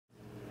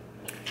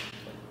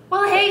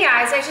Well, hey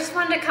guys, I just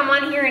wanted to come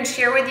on here and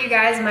share with you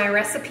guys my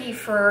recipe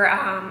for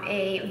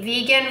a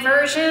vegan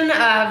version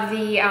of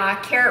the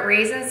carrot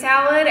raisin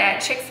salad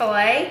at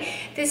Chick-fil-A.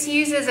 This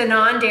uses a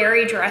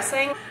non-dairy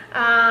dressing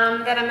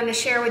that I'm going to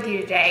share with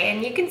you today.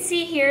 And you can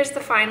see here's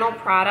the final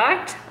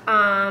product.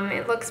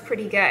 It looks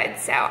pretty good.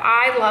 So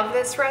I love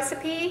this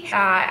recipe.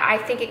 I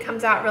think it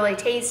comes out really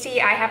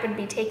tasty. I happen to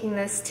be taking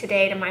this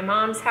today to my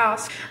mom's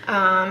house.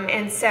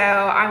 And so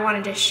I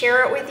wanted to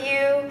share it with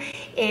you.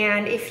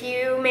 And if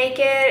you make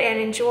it and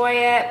enjoy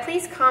it,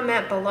 please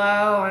comment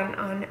below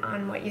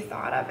on what you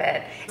thought of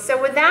it. So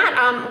with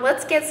that,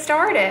 let's get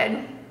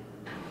started.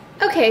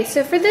 Okay,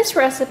 so for this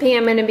recipe,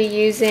 I'm going to be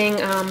using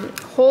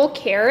whole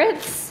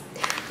carrots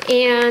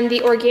and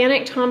the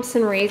organic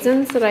Thompson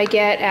raisins that I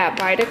get at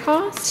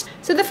Vitacost.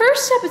 So the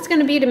first step is going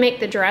to be to make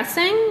the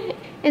dressing.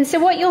 And so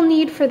what you'll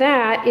need for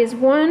that is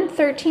one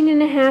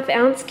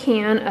 13.5-ounce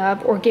can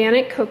of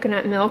organic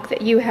coconut milk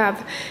that you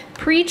have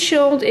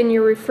pre-chilled in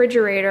your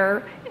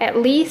refrigerator at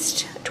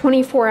least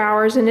 24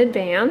 hours in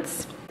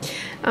advance.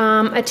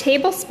 A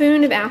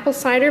tablespoon of apple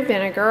cider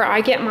vinegar.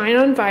 I get mine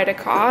on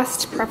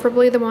Vitacost,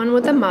 preferably the one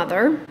with the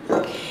mother.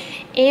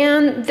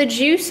 And the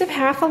juice of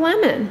half a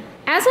lemon.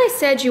 As I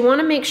said, you want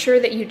to make sure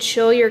that you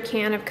chill your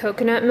can of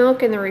coconut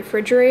milk in the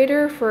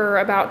refrigerator for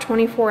about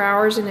 24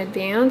 hours in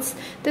advance.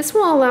 This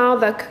will allow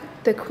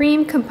the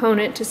cream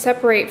component to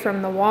separate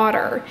from the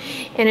water.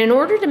 And in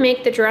order to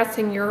make the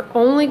dressing, you're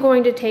only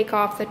going to take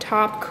off the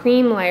top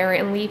cream layer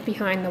and leave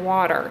behind the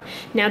water.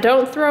 Now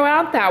don't throw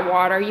out that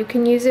water. You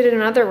can use it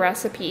in other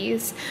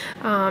recipes.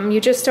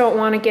 You just don't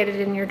want to get it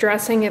in your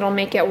dressing. It'll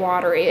make it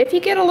watery. If you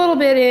get a little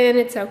bit in,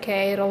 it's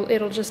okay.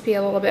 It'll just be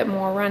a little bit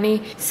more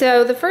runny.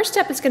 So the first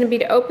step is going to be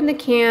to open the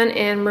can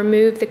and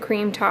remove the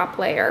cream top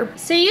layer.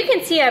 So you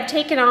can see I've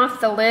taken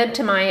off the lid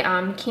to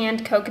my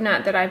canned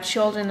coconut that I've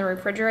chilled in the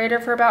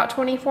refrigerator for about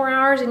 24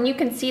 hours, and you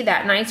can see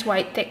that nice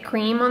white thick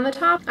cream on the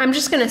top. I'm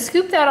just going to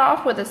scoop that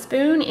off with a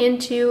spoon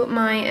into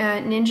my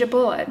Ninja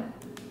Bullet.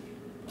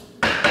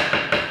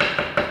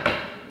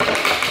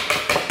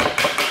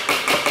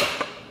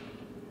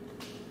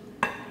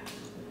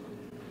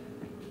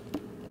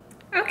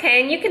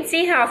 Okay, and you can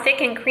see how thick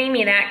and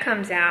creamy that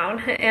comes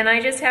out, and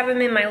I just have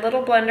them in my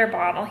little blender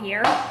bottle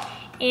here.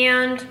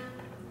 And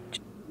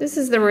this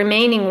is the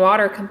remaining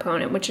water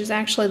component, which is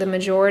actually the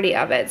majority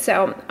of it.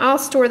 So I'll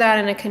store that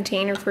in a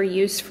container for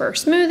use for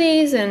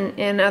smoothies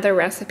and other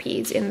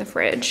recipes in the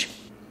fridge.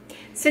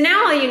 So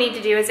now all you need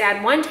to do is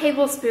add 1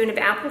 tablespoon of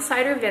apple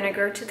cider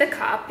vinegar to the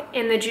cup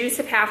and the juice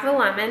of half a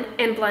lemon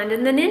and blend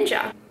in the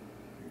Ninja.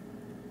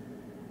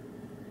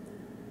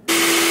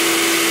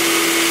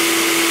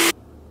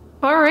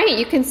 All right,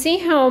 you can see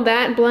how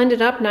that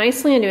blended up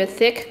nicely into a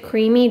thick,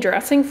 creamy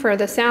dressing for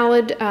the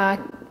salad.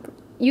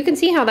 You can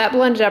see how that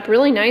blended up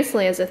really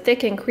nicely as a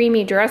thick and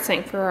creamy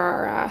dressing for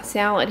our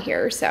salad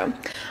here. So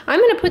I'm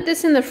going to put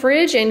this in the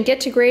fridge and get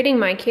to grating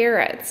my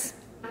carrots.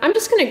 I'm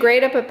just going to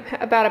grate up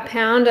about a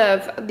pound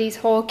of these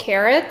whole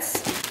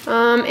carrots.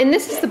 And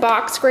this is the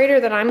box grater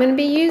that I'm going to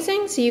be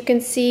using. So you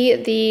can see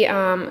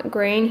the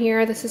grain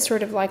here. This is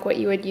sort of like what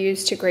you would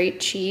use to grate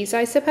cheese,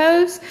 I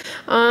suppose.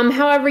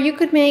 However, you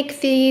could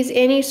make these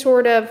any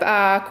sort of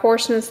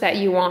coarseness that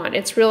you want.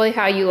 It's really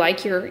how you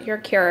like your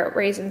carrot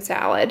raisin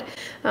salad.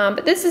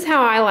 But this is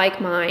how I like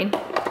mine.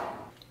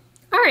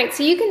 Alright,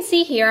 so you can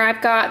see here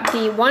I've got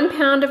the 1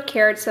 pound of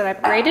carrots that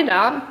I've grated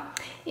up.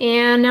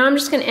 And now I'm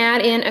just going to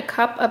add in a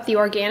cup of the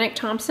organic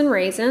Thompson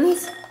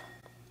raisins.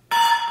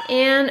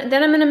 And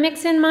then I'm going to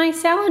mix in my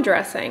salad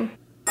dressing.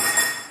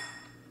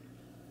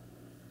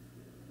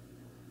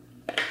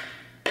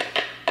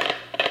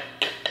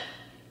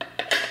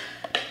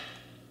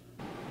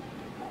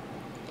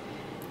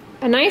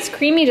 A nice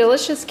creamy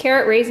delicious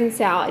carrot raisin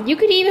salad. You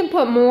could even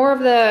put more of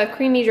the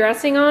creamy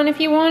dressing on if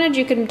you wanted.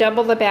 You can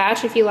double the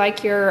batch if you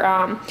like your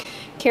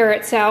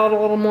carrot salad a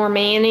little more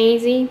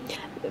mayonnaise-y.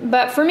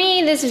 But for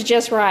me, this is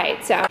just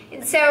right.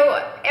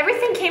 So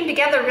everything came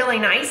together really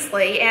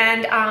nicely,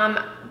 and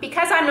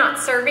because I'm not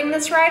serving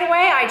this right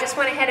away, I just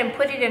went ahead and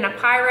put it in a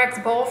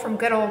Pyrex bowl from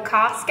good old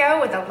Costco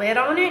with a lid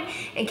on it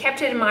and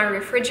kept it in my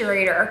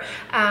refrigerator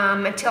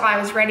until I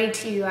was ready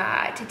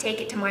to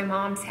take it to my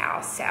mom's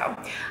house. So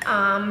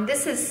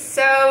this is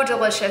so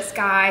delicious,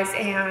 guys,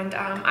 and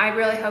I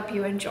really hope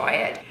you enjoy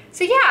it.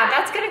 So yeah,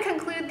 that's going to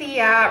conclude the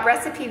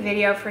recipe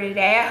video for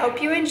today. I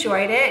hope you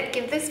enjoyed it.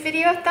 Give this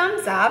video a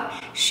thumbs up,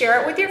 share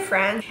it with your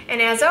friends,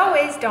 and as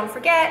always, don't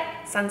forget,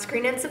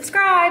 sunscreen and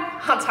subscribe.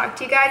 I'll talk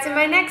to you guys in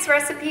my next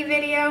recipe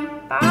video.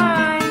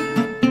 Bye!